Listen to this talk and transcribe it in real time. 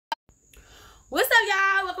What's up,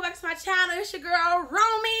 y'all? Welcome back to my channel. It's your girl,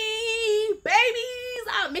 Romey. Babies,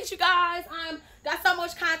 I miss you guys. Got so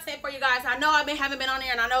much content for you guys. I know haven't been on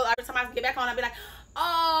there, and I know every time I get back on, I'll be like,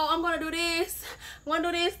 oh, I'm gonna do this. I wanna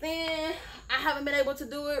do this. Then I haven't been able to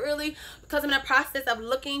do it really because I'm in the process of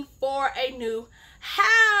looking for a new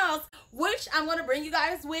house, which I'm gonna bring you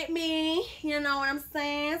guys with me. You know what I'm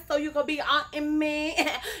saying? So you can be on in me.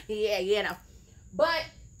 Yeah, you know. But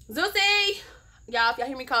Zeusy, y'all, if y'all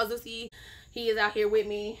hear me call Zeusy, he is out here with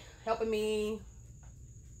me, helping me.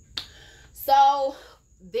 So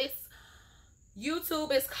this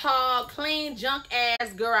YouTube is called Clean Junk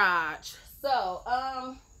Ass Garage. So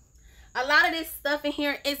a lot of this stuff in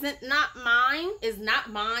here is not mine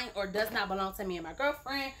or does not belong to me and my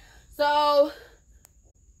girlfriend. So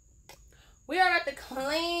we are about to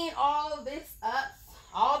clean all of this up.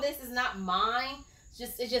 All this is not mine.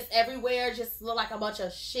 It's just everywhere. Just look like a bunch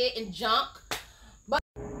of shit and junk.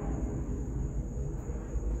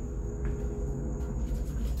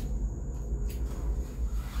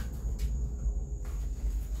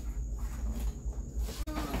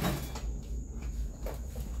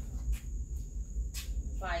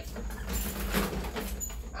 Like,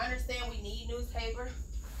 I understand we need newspaper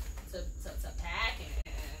to pack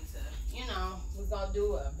and to, you know, we're gonna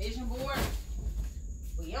do a vision board,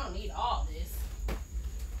 but you don't need all this.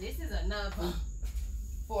 This is enough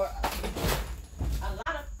for a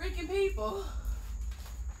lot of freaking people.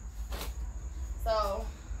 So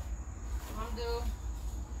I'm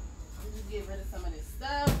just getting rid of some of this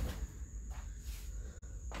stuff.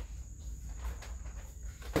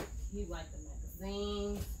 You like the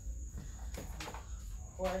magazines.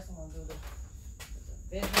 Of course, I'm gonna do the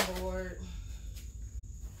vision board.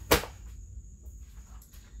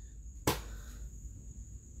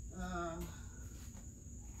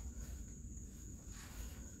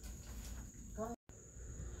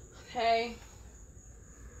 Okay.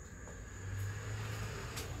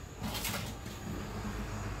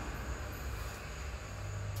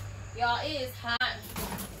 Y'all, it is hot.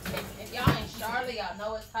 If y'all in Charlotte, y'all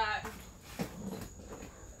know it's hot.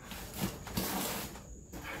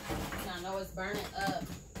 Y'all know it's burning up.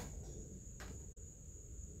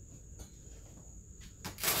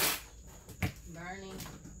 Burning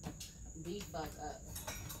the fuck up.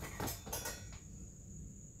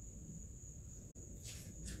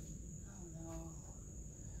 I don't know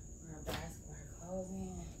where our basket, our clothes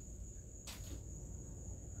in.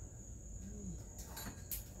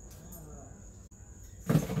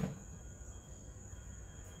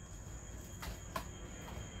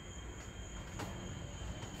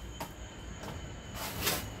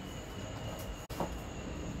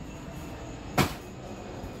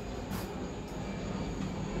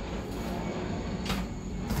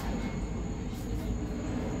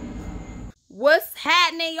 What's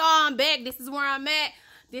happening, y'all? I'm back. This is where I'm at.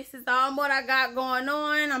 This is what I got going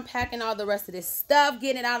on. I'm packing all the rest of this stuff,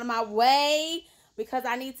 getting it out of my way because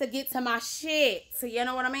I need to get to my shit. So you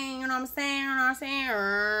know what I mean? You know what I'm saying? You know what I'm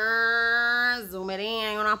saying? Zoom it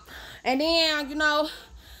in, you know. And then, you know,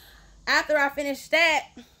 after I finish that,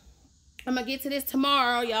 I'm gonna get to this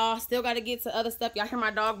tomorrow, y'all. Still got to get to other stuff. Y'all hear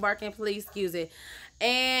my dog barking? Please excuse it.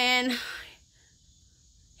 And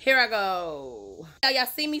here I go. Y'all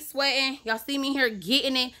see me sweating. Y'all see me here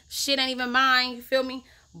getting it. Shit ain't even mine. You feel me?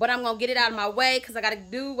 But I'm going to get it out of my way because I got to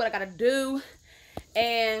do what I got to do.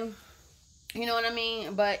 And you know what I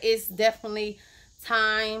mean? But it's definitely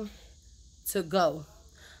time to go.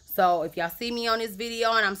 So if y'all see me on this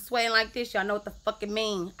video and I'm sweating like this, y'all know what the fuck it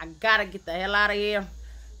mean. I got to get the hell out of here.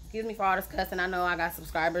 Excuse me for all this cussing. I know I got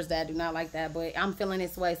subscribers that do not like that. But I'm feeling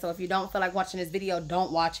this way. So if you don't feel like watching this video,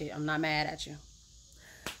 don't watch it. I'm not mad at you.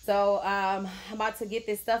 So I'm about to get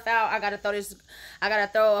this stuff out. I gotta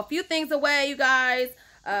throw a few things away, you guys.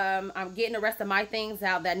 I'm getting the rest of my things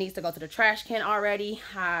out that needs to go to the trash can already.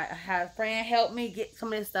 I had a friend help me get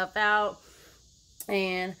some of this stuff out,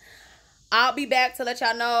 and I'll be back to let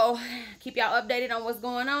y'all know, keep y'all updated on what's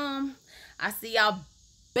going on. I see y'all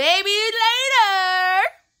baby later.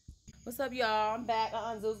 What's up, y'all? I'm back.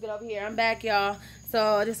 Zeus, get over here. I'm back, y'all.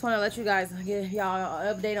 So I just want to let you guys give y'all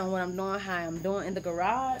an update on what I'm doing, how I'm doing in the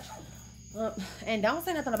garage. And don't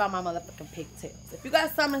say nothing about my motherfucking pigtails. If you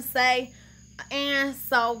got something to say, and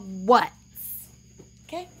so what?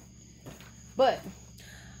 Okay? But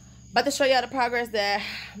about to show y'all the progress that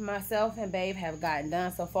myself and Babe have gotten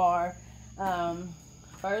done so far.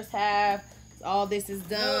 First half, all this is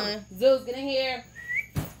done. Zeus, get in here.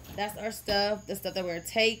 That's our stuff. The stuff that we're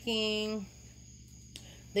taking.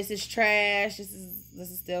 This is trash. This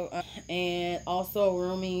is still and also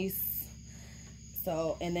Romey's.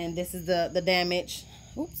 So, and then this is the damage.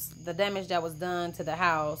 Oops, the damage that was done to the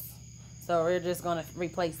house. So we're just gonna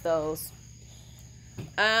replace those.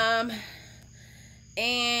 And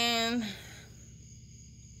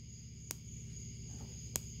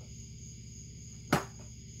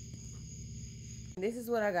this is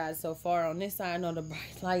what I got so far. On this side, I know the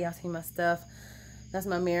bright light, y'all see my stuff. That's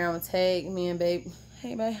my mirror. I'm gonna take me and babe.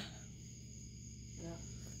 Hey, babe.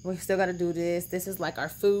 We still got to do this. This is like our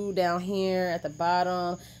food down here at the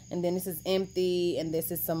bottom. And then this is empty. And this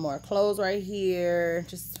is some more clothes right here.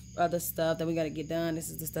 Just other stuff that we got to get done. This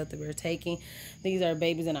is the stuff that we're taking. These are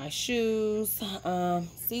babies in our shoes.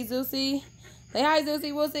 See, Zeusy? Say hi,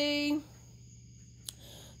 Zeusy. Woosy.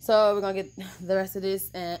 So we're going to get the rest of this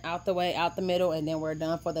out the way, out the middle. And then we're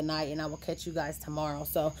done for the night. And I will catch you guys tomorrow.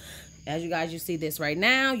 So as you see this right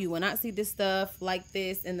now, you will not see this stuff like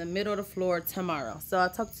this in the middle of the floor tomorrow. So I'll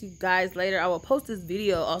talk to you guys later. I will post this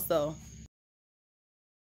video also